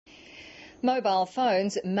Mobile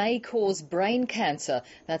phones may cause brain cancer.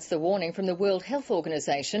 That's the warning from the World Health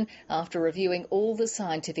Organization after reviewing all the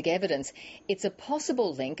scientific evidence. It's a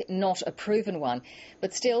possible link, not a proven one.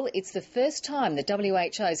 But still, it's the first time the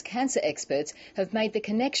WHO's cancer experts have made the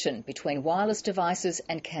connection between wireless devices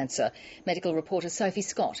and cancer. Medical reporter Sophie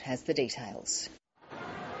Scott has the details.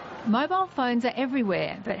 Mobile phones are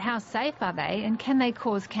everywhere, but how safe are they and can they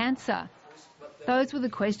cause cancer? Those were the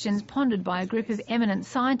questions pondered by a group of eminent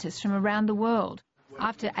scientists from around the world.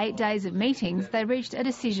 After 8 days of meetings, they reached a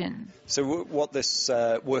decision. So what this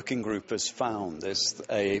working group has found is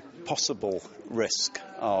a possible risk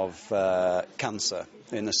of cancer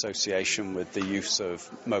in association with the use of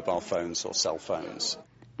mobile phones or cell phones.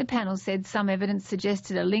 The panel said some evidence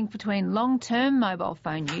suggested a link between long-term mobile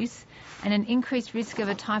phone use and an increased risk of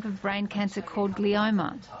a type of brain cancer called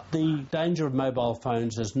glioma. The danger of mobile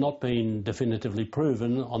phones has not been definitively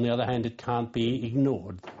proven. On the other hand, it can't be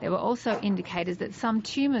ignored. There were also indicators that some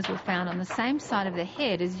tumours were found on the same side of the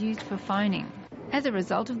head as used for phoning. As a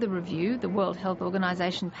result of the review, the World Health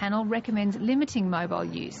Organization panel recommends limiting mobile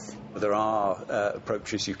use. There are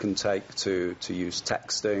approaches you can take to use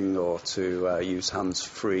texting or to use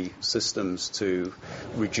hands-free systems to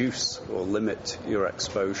reduce or limit your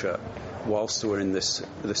exposure whilst we're in this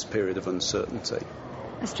period of uncertainty.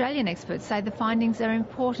 Australian experts say the findings are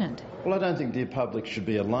important. Well, I don't think the public should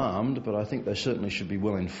be alarmed, but I think they certainly should be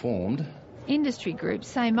well informed. Industry groups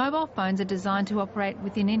say mobile phones are designed to operate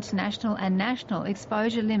within international and national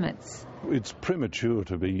exposure limits. It's premature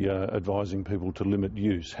to be advising people to limit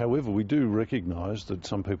use. However, we do recognise that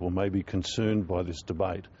some people may be concerned by this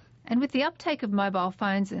debate. And with the uptake of mobile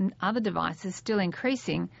phones and other devices still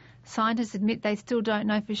increasing, scientists admit they still don't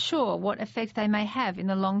know for sure what effect they may have in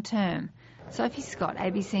the long term. Sophie Scott,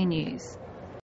 ABC News.